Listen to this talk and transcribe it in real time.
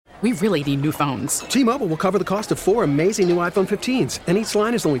We really need new phones. T-Mobile will cover the cost of 4 amazing new iPhone 15s, and each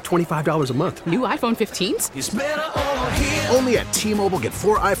line is only $25 a month. New iPhone 15s? It's better over here. Only at T-Mobile, get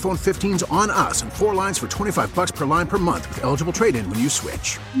 4 iPhone 15s on us and 4 lines for $25 per line per month with eligible trade-in when you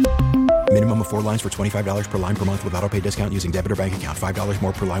switch. Minimum of 4 lines for $25 per line per month with autopay discount using debit or bank account. $5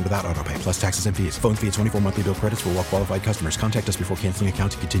 more per line without autopay, plus taxes and fees. Phone fee at 24 monthly bill credits for well-qualified customers. Contact us before canceling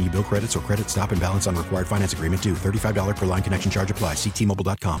account to continue bill credits or credit stop and balance on required finance agreement due. $35 per line connection charge applies. See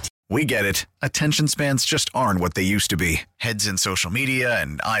T-Mobile.com. We get it. Attention spans just aren't what they used to be. Heads in social media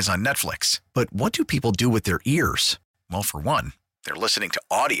and eyes on Netflix. But what do people do with their ears? Well, for one, they're listening to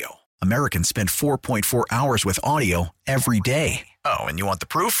audio. Americans spend 4.4 hours with audio every day. Oh, and you want the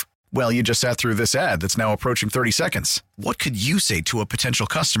proof? Well, you just sat through this ad that's now approaching 30 seconds. What could you say to a potential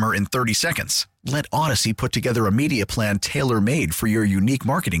customer in 30 seconds? Let Odyssey put together a media plan tailor-made for your unique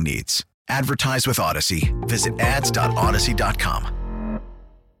marketing needs. Advertise with Odyssey. Visit ads.odyssey.com.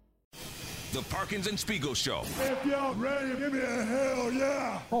 The Parkins and Spiegel Show. If y'all ready, give me a hell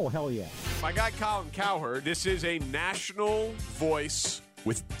yeah. Oh, hell yeah. My guy Colin Cowherd, this is a national voice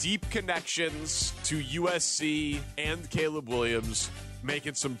with deep connections to USC and Caleb Williams,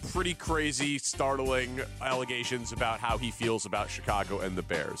 making some pretty crazy, startling allegations about how he feels about Chicago and the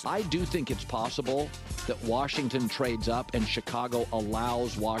Bears. I do think it's possible that Washington trades up and Chicago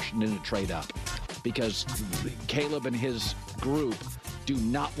allows Washington to trade up because Caleb and his group do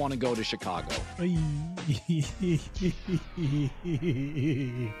not want to go to Chicago.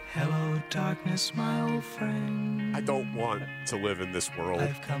 Hello, darkness, my old friend. I don't want to live in this world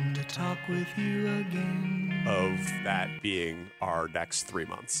I've come to talk with you again. of that being our next 3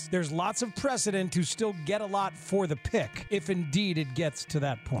 months. There's lots of precedent to still get a lot for the pick, if indeed it gets to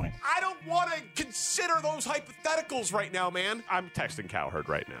that point. I don't want to consider those hypotheticals right now, man. I'm texting Cowherd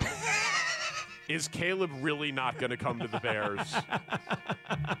right now. Is Caleb really not going to come to the Bears?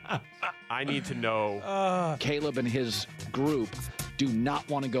 I need to know. Caleb and his group do not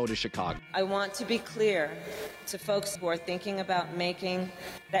want to go to Chicago. I want to be clear to folks who are thinking about making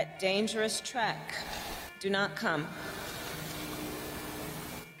that dangerous trek. Do not come.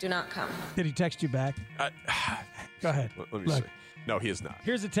 Do not come. Did he text you back? Go ahead. Let me see. No, he is not.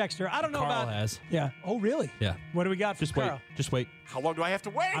 Here's a texter. I don't know Carl about. has. Yeah. Oh, really? Yeah. What do we got for Just Carl? wait. Just wait. How long do I have to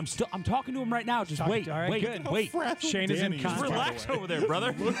wait? I'm talking to him right now. Just wait. All right, wait. good. Wait. Shane is in contact. Relax over there,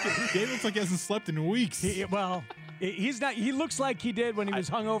 brother. Dave looks like he hasn't slept in weeks. He's not. He looks like he did when he was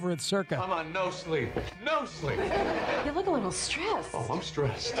hungover at Circa. I'm on no sleep. No sleep. You look a little stressed. Oh, I'm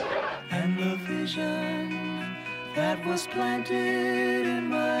stressed. And the vision that was planted in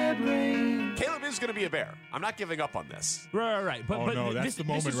my brain. Caleb is going to be a Bear. I'm not giving up on this. Right. But no, that's this, the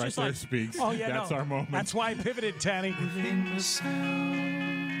moment right there, Speaks. Oh yeah, that's our moment. That's why I pivoted, Tanny. Within the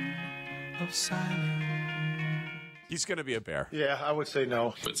sound of silence. He's going to be a Bear. Yeah, I would say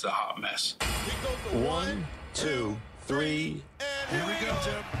no. It's a hot mess. 1, 2, 3. Here we go,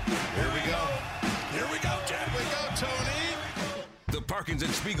 Jim. Here we go. Here we go, Jim. Here we go, Tony. The Parkins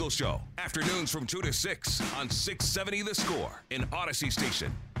and Spiegel Show. Afternoons from 2 to 6 on 670 The Score in Odyssey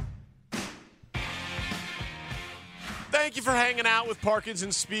Station. Thank you for hanging out with Parkins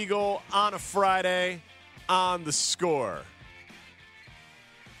and Spiegel on a Friday on The Score.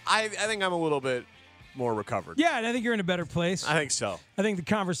 I think I'm a little bit more recovered. Yeah, and I think you're in a better place. I think so. I think the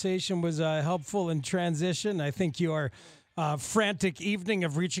conversation was helpful in transition. I think your frantic evening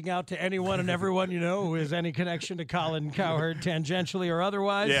of reaching out to anyone and everyone you know who has any connection to Colin Cowherd, tangentially or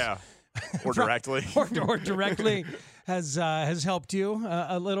otherwise. Yeah, or directly. or directly has helped you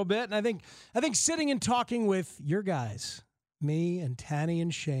a little bit. And I think sitting and talking with your guys, me and Tanny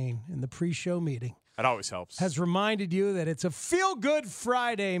and Shane in the pre-show meeting, that always helps. has reminded you that it's a feel-good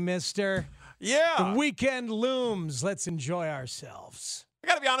Friday, mister. Yeah. The weekend looms. Let's enjoy ourselves. I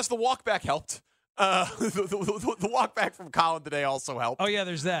got to be honest, the walk back helped. The walk back from Colin today also helped. Oh, yeah,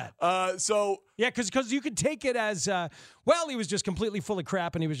 there's that. Yeah, because you could take it as, he was just completely full of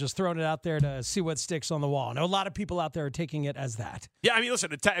crap and he was just throwing it out there to see what sticks on the wall. I know a lot of people out there are taking it as that. Yeah, I mean,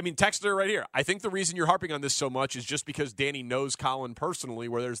 listen, Texter right here. I think the reason you're harping on this so much is just because Danny knows Colin personally,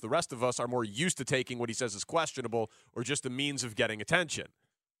 whereas the rest of us are more used to taking what he says is questionable or just a means of getting attention.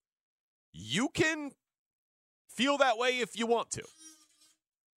 You can feel that way if you want to.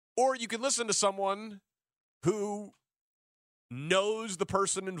 Or you can listen to someone who knows the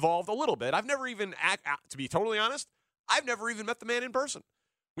person involved a little bit. I've never even, to be totally honest, I've never even met the man in person.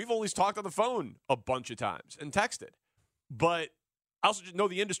 We've always talked on the phone a bunch of times and texted. But I also just know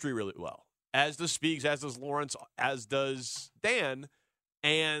the industry really well, as does Speaks, as does Lawrence, as does Dan.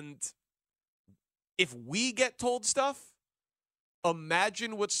 And if we get told stuff,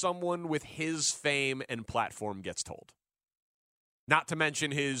 imagine what someone with his fame and platform gets told. not to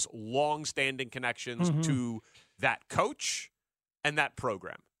mention his long-standing connections to that coach and that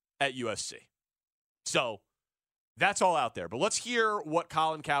program at USC. So that's all out there. But let's hear what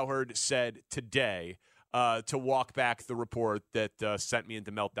Colin Cowherd said today to walk back the report that sent me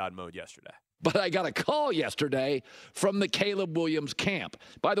into meltdown mode yesterday. But I got a call yesterday from the Caleb Williams camp.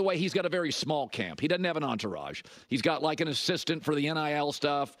 By the way, he's got a very small camp. He doesn't have an entourage. He's got like an assistant for the NIL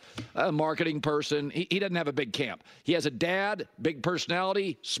stuff, a marketing person. He doesn't have a big camp. He has a dad, big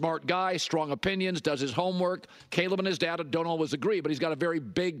personality, smart guy, strong opinions, does his homework. Caleb and his dad don't always agree, but he's got a very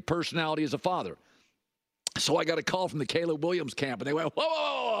big personality as a father. So I got a call from the Caleb Williams camp, and they went,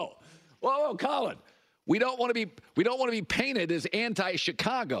 whoa, Colin. We don't want to be painted as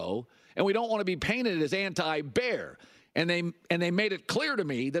anti-Chicago, and we don't want to be painted as anti-Bear. And they made it clear to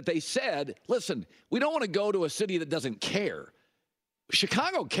me that they said, listen, we don't want to go to a city that doesn't care.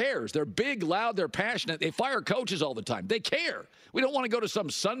 Chicago cares. They're big, loud, they're passionate. They fire coaches all the time. They care. We don't want to go to some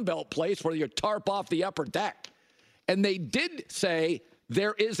Sunbelt place where you tarp off the upper deck. And they did say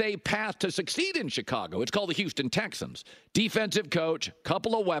there is a path to succeed in Chicago. It's called the Houston Texans. Defensive coach,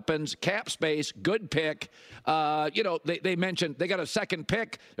 couple of weapons, cap space, good pick. They mentioned they got a second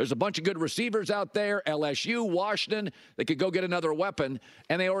pick. There's a bunch of good receivers out there, LSU, Washington. They could go get another weapon,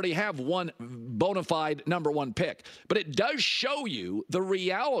 and they already have one bona fide number one pick. But it does show you the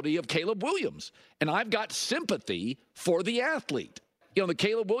reality of Caleb Williams, and I've got sympathy for the athlete. The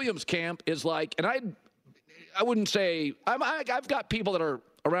Caleb Williams camp is like, and I wouldn't say I've got people that are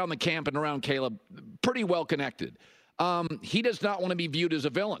around the camp and around Caleb pretty well connected. He does not want to be viewed as a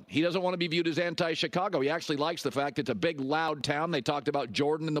villain. He doesn't want to be viewed as anti-Chicago. He actually likes the fact it's a big, loud town. They talked about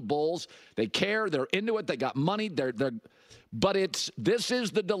Jordan and the Bulls. They care. They're into it. They got money. But this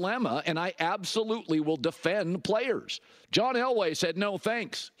is the dilemma, and I absolutely will defend players. John Elway said, no,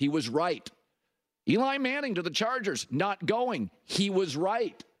 thanks. He was right. Eli Manning to the Chargers, not going. He was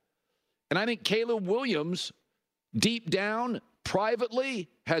right. And I think Caleb Williams, deep down, privately,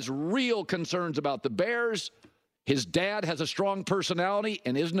 has real concerns about the Bears. His dad has a strong personality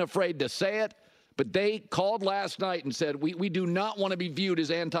and isn't afraid to say it. But they called last night and said, we do not want to be viewed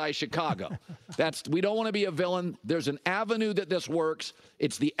as anti-Chicago. We don't want to be a villain. There's an avenue that this works.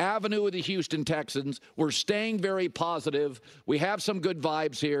 It's the avenue of the Houston Texans. We're staying very positive. We have some good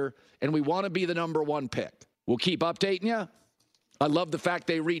vibes here, and we want to be the number one pick. We'll keep updating you. I love the fact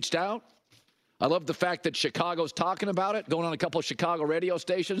they reached out. I love the fact that Chicago's talking about it, going on a couple of Chicago radio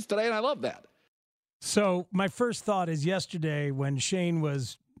stations today, and I love that. So my first thought is yesterday when Shane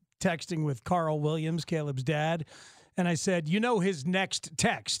was texting with Carl Williams, Caleb's dad, and I said, his next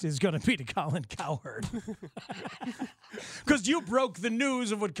text is going to be to Colin Cowherd. Because you broke the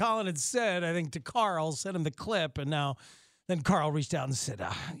news of what Colin had said, I think, to Carl, sent him the clip, and then Carl reached out and said,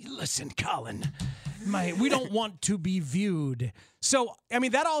 listen, Colin, we don't want to be viewed. So,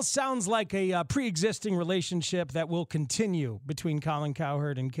 that all sounds like a pre-existing relationship that will continue between Colin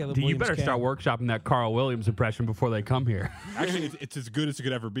Cowherd and Caleb Williams. You better start workshopping that Carl Williams impression before they come here. Actually, it's as good as it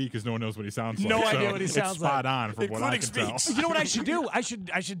could ever be because no one knows what he sounds like. No idea what he sounds like. It's spot on from what I can tell. You know what I should do? I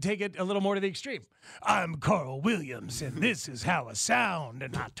should take it a little more to the extreme. I'm Carl Williams, and this is how I sound,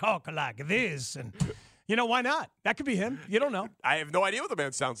 and I talk like this, and... why not? That could be him. You don't know. I have no idea what the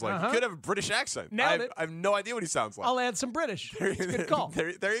man sounds like. He could have a British accent. I have no idea what he sounds like. I'll add some British. It's a good call.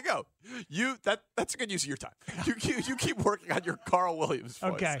 There you go. That's a good use of your time. You keep working on your Carl Williams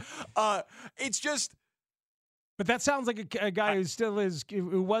voice. Okay. It's just. But that sounds like a guy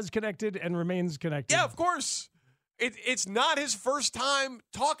who was connected and remains connected. Yeah, of course. It's not his first time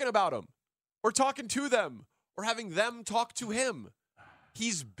talking about him or talking to them or having them talk to him.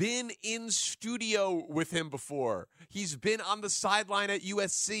 He's been in studio with him before. He's been on the sideline at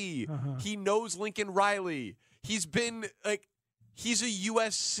USC. He knows Lincoln Riley. He's been he's a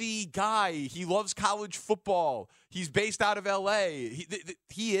USC guy. He loves college football. He's based out of LA.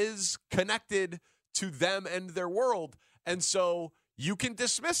 He is connected to them and their world. And so you can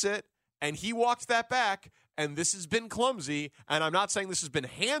dismiss it. And he walked that back. And this has been clumsy. And I'm not saying this has been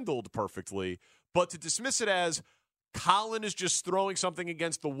handled perfectly, but to dismiss it as Colin is just throwing something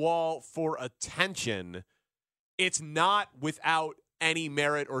against the wall for attention, it's not without any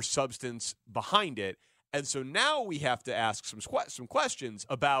merit or substance behind it. And so now we have to ask some questions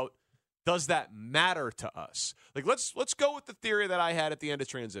about, does that matter to us? Let's go with the theory that I had at the end of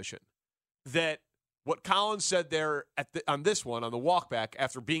transition, that what Colin said there on the walkback,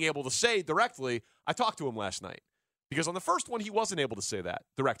 after being able to say directly, I talked to him last night. Because on the first one, he wasn't able to say that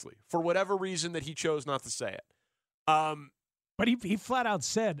directly, for whatever reason that he chose not to say it. But he flat out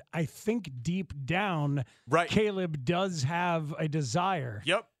said, I think deep down, Caleb does have a desire.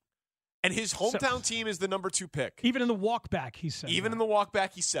 Yep. And his hometown team is the number 2 pick. Even in the walk back, he said. Even in the walk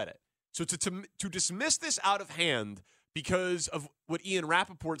back, he said it. So to dismiss this out of hand because of what Ian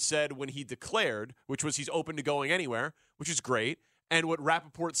Rappaport said when he declared, which was he's open to going anywhere, which is great, and what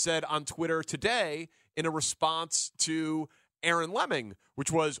Rappaport said on Twitter today in a response to Aaron Leming,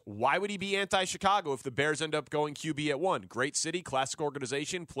 which was, why would he be anti-Chicago if the Bears end up going QB at 1? Great city, classic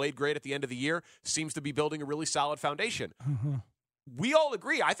organization, played great at the end of the year, seems to be building a really solid foundation. Mm-hmm. We all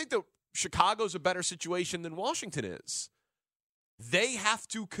agree. I think that Chicago's a better situation than Washington is. They have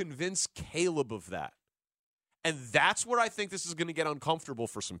to convince Caleb of that. And that's where I think this is going to get uncomfortable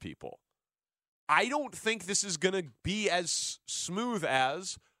for some people. I don't think this is going to be as smooth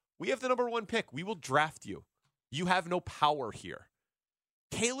as, we have the number 1 pick. We will draft you. You have no power here.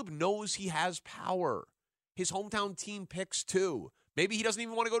 Caleb knows he has power. His hometown team picks too. Maybe he doesn't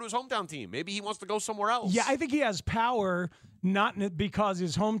even want to go to his hometown team. Maybe he wants to go somewhere else. Yeah, I think he has power, not because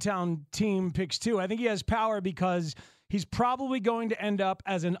his hometown team picks 2. I think he has power because he's probably going to end up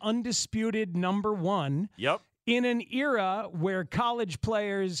as an undisputed number 1. Yep. In an era where college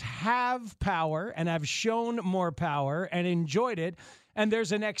players have power and have shown more power and enjoyed it, and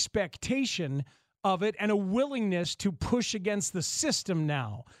there's an expectation of it and a willingness to push against the system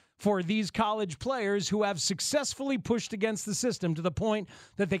now for these college players who have successfully pushed against the system to the point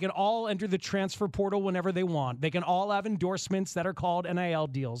that they can all enter the transfer portal whenever they want. They can all have endorsements that are called NIL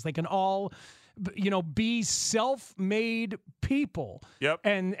deals. They can all, be self-made people. Yep.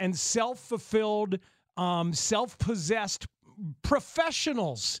 And self-fulfilled, self-possessed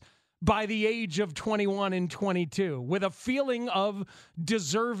professionals by the age of 21 and 22 with a feeling of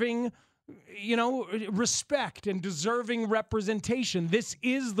deserving respect and deserving representation. This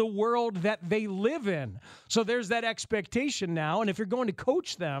is the world that they live in. So there's that expectation now. And if you're going to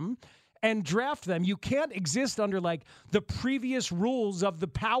coach them and draft them, you can't exist under like the previous rules of the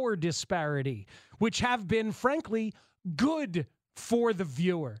power disparity, which have been, frankly, good for the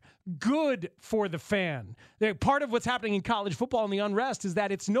viewer, good for the fan. Part of what's happening in college football and the unrest is that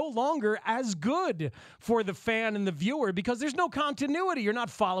it's no longer as good for the fan and the viewer because there's no continuity. You're not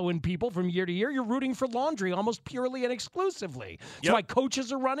following people from year to year. You're rooting for laundry almost purely and exclusively. It's why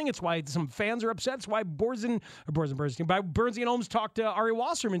coaches are running. It's why some fans are upset. It's why Burns and Holmes talked to Ari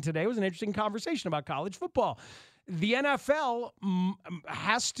Wasserman today. It was an interesting conversation about college football. The NFL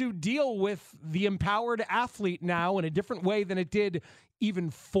has to deal with the empowered athlete now in a different way than it did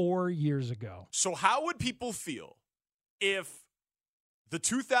even 4 years ago. So how would people feel if the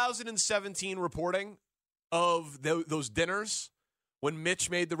 2017 reporting of those dinners when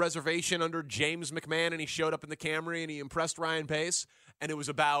Mitch made the reservation under James McMahon and he showed up in the Camry and he impressed Ryan Pace, and it was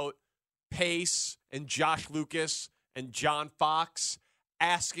about Pace and Josh Lucas and John Fox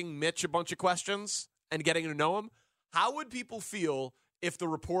asking Mitch a bunch of questions and getting to know him? How would people feel if the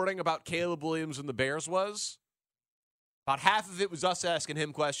reporting about Caleb Williams and the Bears was about half of it was us asking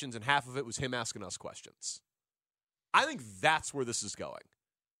him questions and half of it was him asking us questions? I think that's where this is going.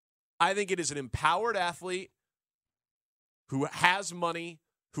 I think it is an empowered athlete who has money,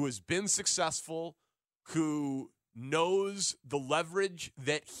 who has been successful, who knows the leverage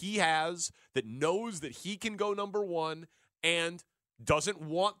that he has, that knows that he can go number 1, and doesn't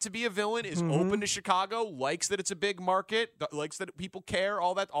want to be a villain, is open to Chicago, likes that it's a big market, likes that people care,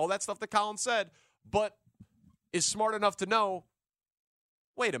 all that stuff that Colin said, but is smart enough to know,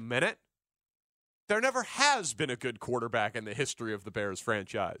 wait a minute, there never has been a good quarterback in the history of the Bears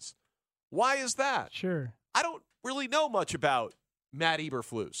franchise. Why is that? Sure. I don't really know much about Matt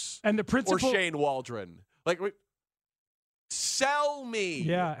Eberflus and the principal, or Shane Waldron. Sell me.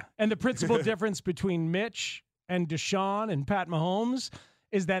 Yeah, and the principal difference between Mitch and Deshaun and Pat Mahomes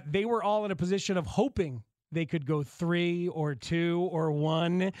is that they were all in a position of hoping they could go 3 or 2 or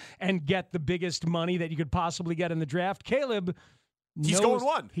 1 and get the biggest money that you could possibly get in the draft. Caleb, he's going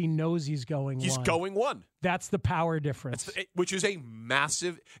 1. He knows he's going 1. He's going 1. That's the power difference. Which is a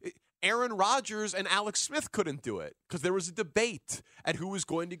massive... Aaron Rodgers and Alex Smith couldn't do it because there was a debate at who was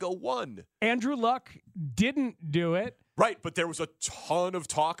going to go 1. Andrew Luck didn't do it. Right, but there was a ton of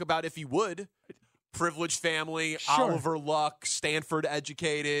talk about if he would. Privileged family, sure. Oliver Luck, Stanford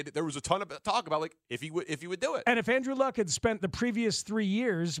educated. There was a ton of talk about if he would do it. And if Andrew Luck had spent the previous 3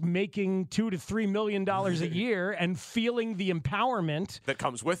 years making $2 to $3 million a year and feeling the empowerment that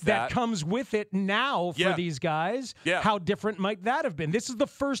comes with comes with it now for these guys, how different might that have been? This is the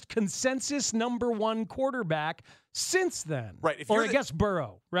first consensus number 1 quarterback since then. Right. I guess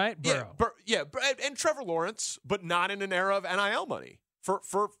Burrow, right? Burrow. Yeah, and Trevor Lawrence, but not in an era of NIL money. For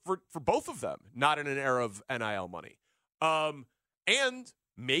both of them, not in an era of NIL money. And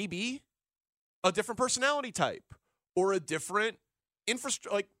maybe a different personality type or a different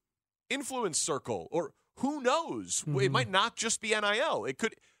infrastructure. influence circle, or who knows? It might not just be NIL. It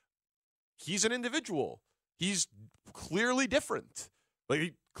could. He's an individual. He's clearly different.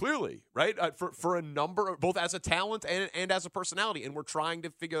 Clearly, right? For a number, both as a talent and as a personality, and we're trying to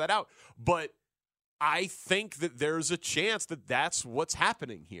figure that out. But I think that there's a chance that that's what's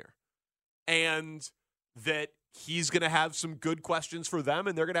happening here, and that he's going to have some good questions for them,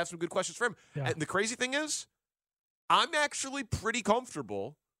 and they're going to have some good questions for him. Yeah. And the crazy thing is, I'm actually pretty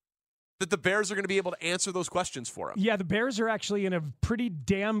comfortable that the Bears are going to be able to answer those questions for him. Yeah, the Bears are actually in a pretty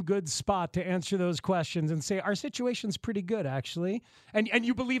damn good spot to answer those questions and say, our situation's pretty good, actually. And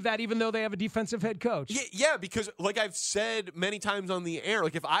you believe that even though they have a defensive head coach? Yeah, because like I've said many times on the air,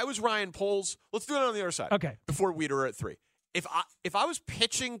 like if I was Ryan Poles, let's do it on the other side. Okay. Before Weeder at 3. If I was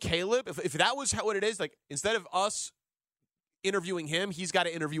pitching Caleb, if that was what it is, like instead of us interviewing him, he's got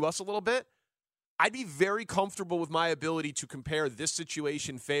to interview us a little bit. I'd be very comfortable with my ability to compare this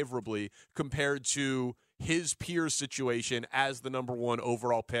situation favorably compared to his peers' situation as the number 1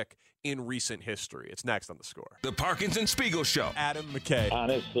 overall pick in recent history. It's next on The Score. The Parkinson Spiegel Show. Adam McKay.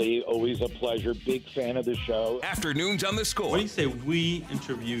 Honestly, always a pleasure. Big fan of the show. Afternoons on The Score. What do you say we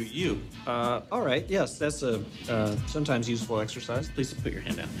interview you? All right. Yes, that's a sometimes useful exercise. Please put your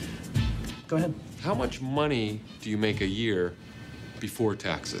hand down. Go ahead. How much money do you make a year before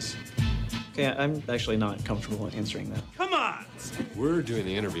taxes? Okay, I'm actually not comfortable answering that. Come on! We're doing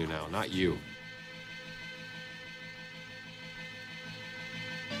the interview now, not you.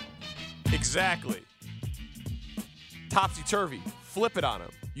 Exactly. Topsy-turvy. Flip it on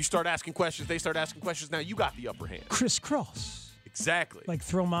them. You start asking questions, they start asking questions. Now you got the upper hand. Crisscross. Exactly. Like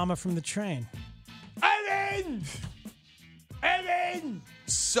throw mama from the train. Evan!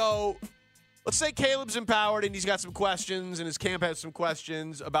 So, let's say Caleb's empowered and he's got some questions and his camp has some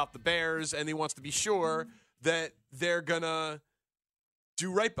questions about the Bears and he wants to be sure that they're going to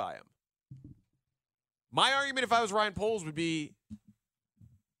do right by him. My argument if I was Ryan Poles would be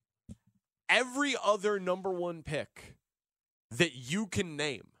every other number 1 pick that you can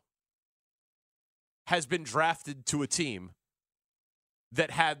name has been drafted to a team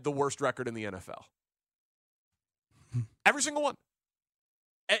that had the worst record in the NFL. Every single one.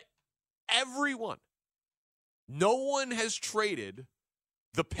 Everyone. No one has traded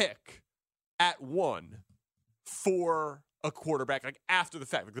the pick at 1 for a quarterback, like after the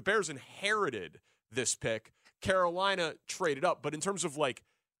fact. Like the Bears inherited this pick. Carolina traded up. But in terms of like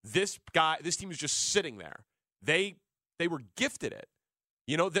this team is just sitting there. They were gifted it.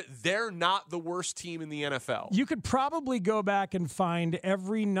 You know, that they're not the worst team in the NFL. You could probably go back and find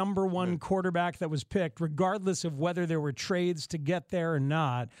every number 1 quarterback that was picked, regardless of whether there were trades to get there or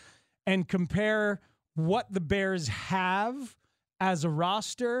not, and compare what the Bears have as a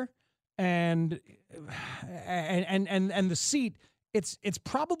roster and the seat. It's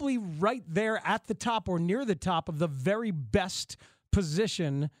probably right there at the top or near the top of the very best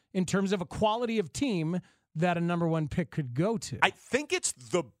position in terms of a quality of team that a number 1 pick could go to. I think it's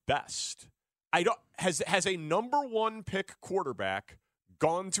the best. Has a number 1 pick quarterback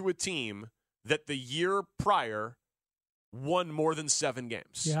gone to a team that the year prior won more than 7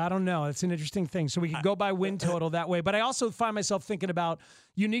 games? Yeah, I don't know. It's an interesting thing. So we could go by win total that way. But I also find myself thinking about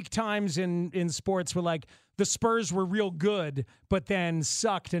unique times in sports where, like, the Spurs were real good, but then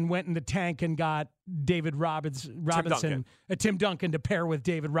sucked and went in the tank and got David Robinson, Tim Duncan to pair with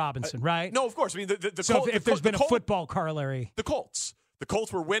David Robinson, right? No, of course. I mean, if there's been a football corollary. The Colts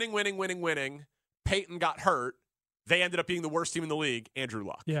were winning. Peyton got hurt. They ended up being the worst team in the league, Andrew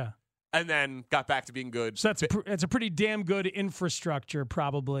Luck. Yeah. And then got back to being good. So that's a pretty damn good infrastructure,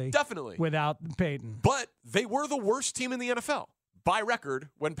 probably. Definitely. Without Peyton. But they were the worst team in the NFL by record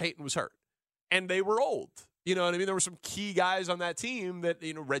when Peyton was hurt. And they were old. You know what I mean? There were some key guys on that team that,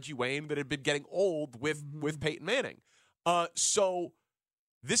 Reggie Wayne, that had been getting old with Peyton Manning. So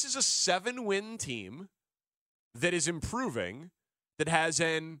this is a 7-win team that is improving, that has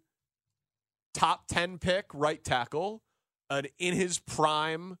an top 10 pick right tackle, an in his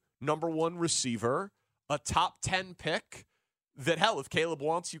prime number 1 receiver, a top 10 pick that, hell, if Caleb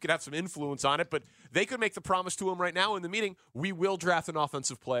wants, you could have some influence on it, but they could make the promise to him right now in the meeting, we will draft an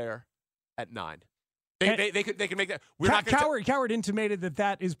offensive player at 9. They could make that. Cowherd intimated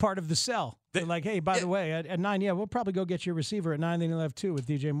that is part of the sell. They're like, hey, by the way, at 9, we'll probably go get your receiver at 9. Then you'll have 2 with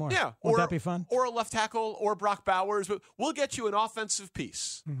DJ Moore. Yeah, Won't that be fun? Or a left tackle, or Brock Bowers, but we'll get you an offensive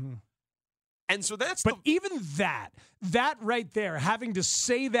piece. Mm-hmm. And so that's. But even that right there, having to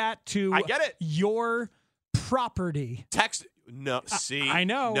say that to I get it. Your property. No, see, I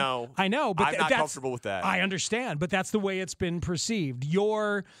know, but I'm not comfortable with that. I understand, but that's the way it's been perceived.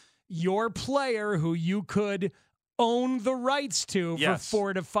 Your player who you could own the rights to for Yes.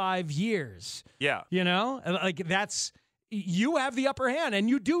 4 to 5 years. Yeah. You know, like you have the upper hand, and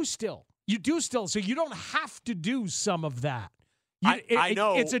you do still. So you don't have to do some of that. I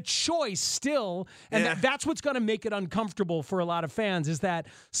know. It's a choice still, and that's what's going to make it uncomfortable for a lot of fans, is that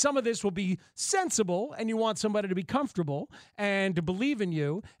some of this will be sensible, and you want somebody to be comfortable and to believe in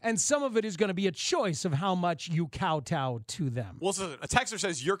you, and some of it is going to be a choice of how much you kowtow to them. Well, so a texter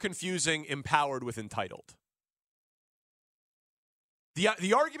says you're confusing empowered with entitled.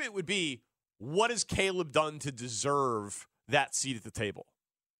 The argument would be, what has Caleb done to deserve that seat at the table?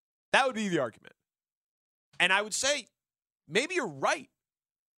 That would be the argument. And I would say, maybe you're right.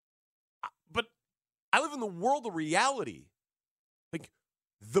 But I live in the world of reality. Like,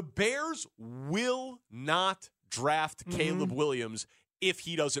 the Bears will not draft Caleb Williams if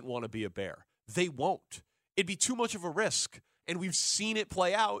he doesn't want to be a Bear. They won't. It'd be too much of a risk. And we've seen it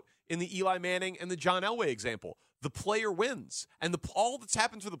play out in the Eli Manning and the John Elway example. The player wins. And all that's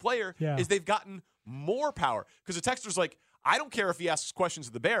happened for the player is they've gotten more power. Because the texter's like, I don't care if he asks questions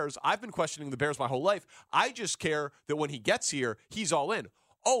of the Bears. I've been questioning the Bears my whole life. I just care that when he gets here, he's all in.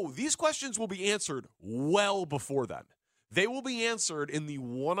 Oh, these questions will be answered well before then. They will be answered in the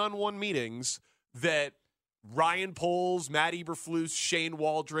one-on-one meetings that Ryan Poles, Matt Eberflus, Shane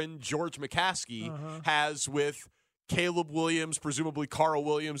Waldron, George McCaskey has with Caleb Williams, presumably Carl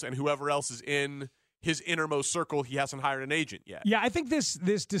Williams, and whoever else is in his innermost circle. He hasn't hired an agent yet. Yeah, I think this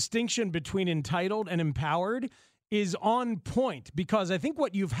distinction between entitled and empowered is on point, because I think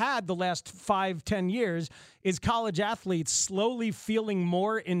what you've had the last 5-10 years is college athletes slowly feeling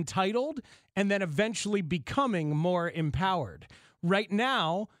more entitled and then eventually becoming more empowered. Right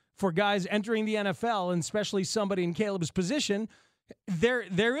now, for guys entering the NFL, and especially somebody in Caleb's position,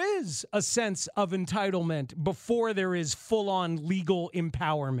 there is a sense of entitlement before there is full-on legal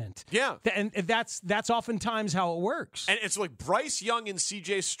empowerment. Yeah. And that's oftentimes how it works. And it's like Bryce Young and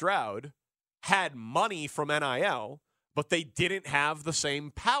C.J. Stroud had money from NIL, but they didn't have the same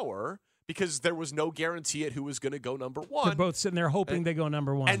power because there was no guarantee at who was going to go number one. They're both sitting there hoping they go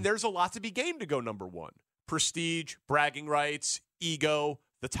number one. And there's a lot to be gained to go number one. Prestige, bragging rights, ego,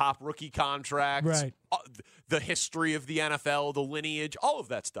 the top rookie contracts, right. The history of the NFL, the lineage, all of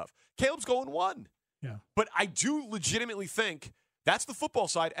that stuff. Caleb's going one. Yeah. But I do legitimately think that's the football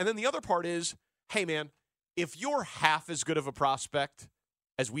side. And then the other part is, hey, man, if you're half as good of a prospect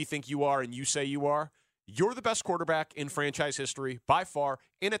as we think you are and you say you are, you're the best quarterback in franchise history by far,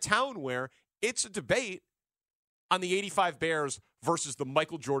 in a town where it's a debate on the 85 Bears versus the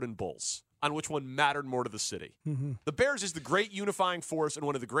Michael Jordan Bulls on which one mattered more to the city. The Bears is the great unifying force in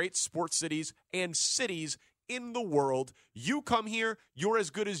one of the great sports cities and cities in the world. You come here, you're as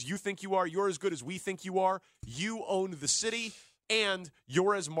good as you think you are, you're as good as we think you are, you own the city, and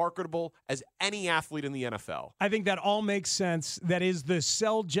you're as marketable as any athlete in the NFL. I think that all makes sense. That is the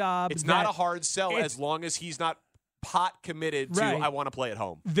sell job. It's not a hard sell as long as he's not pot committed to, I want to play at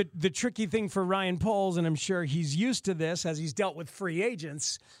home. The tricky thing for Ryan Poles, and I'm sure he's used to this as he's dealt with free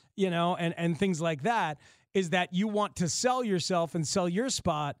agents, and things like that, is that you want to sell yourself and sell your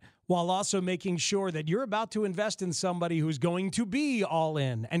spot while also making sure that you're about to invest in somebody who's going to be all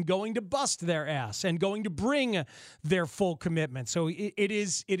in and going to bust their ass and going to bring their full commitment. So it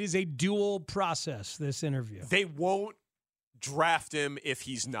is a dual process, this interview. They won't draft him if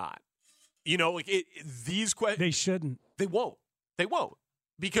he's not. These questions. They shouldn't. They won't. They won't.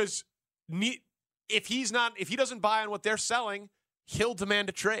 Because if he doesn't buy on what they're selling, he'll demand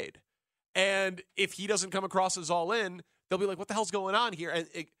a trade. And if he doesn't come across as all in, they'll be like, what the hell's going on here? And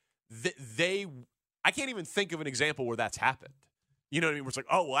I can't even think of an example where that's happened. You know what I mean? Where it's like,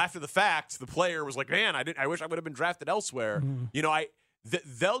 oh, well, after the fact, the player was like, man, I wish I would have been drafted elsewhere.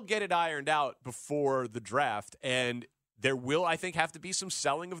 They'll get it ironed out before the draft, and there will, I think, have to be some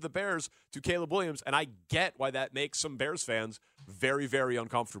selling of the Bears to Caleb Williams, and I get why that makes some Bears fans very, very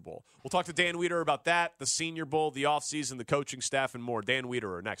uncomfortable. We'll talk to Dan Wiederer about that, the Senior Bowl, the offseason, the coaching staff, and more. Dan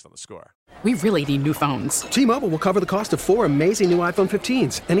Wiederer next on The Score. We really need new phones. T-Mobile will cover the cost of 4 amazing new iPhone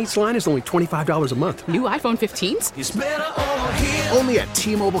 15s, and each line is only $25 a month. New iPhone 15s? It's better over here. Only at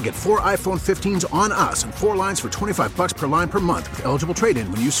T-Mobile, get 4 iPhone 15s on us and 4 lines for $25 per line per month with eligible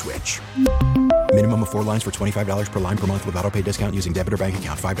trade-in when you switch. Minimum of 4 lines for $25 per line per month with autopay discount using debit or bank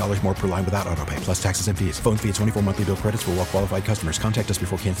account. $5 more per line without autopay, plus taxes and fees. Phone fee at 24 monthly bill credits for well-qualified customers. Contact us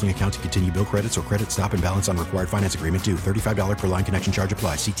before canceling account to continue bill credits or credit stop and balance on required finance agreement due. $35 per line connection charge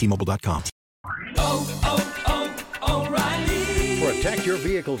applies. See T-Mobile.com. O'Reilly. For a Protect your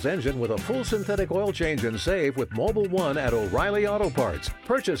vehicle's engine with a full synthetic oil change and save with Mobile One at O'Reilly Auto Parts.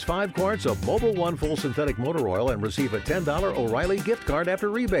 Purchase 5 quarts of Mobile One full synthetic motor oil and receive a $10 O'Reilly gift card after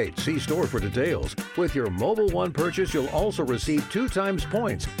rebate. See store for details. With your Mobile One purchase, you'll also receive 2 times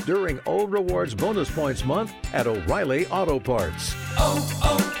points during O Rewards Bonus Points Month at O'Reilly Auto Parts.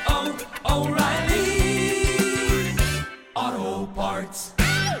 O'Reilly Auto Parts.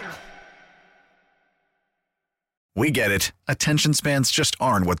 We get it. Attention spans just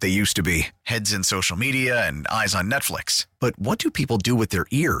aren't what they used to be. Heads in social media and eyes on Netflix. But what do people do with their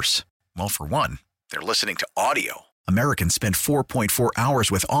ears? Well, for one, they're listening to audio. Americans spend 4.4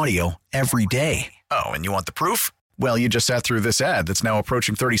 hours with audio every day. Oh, and you want the proof? Well, you just sat through this ad that's now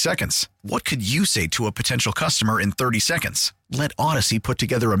approaching 30 seconds. What could you say to a potential customer in 30 seconds? Let Odyssey put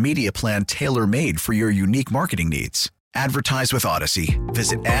together a media plan tailor-made for your unique marketing needs. Advertise with Odyssey.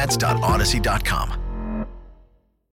 Visit ads.odyssey.com.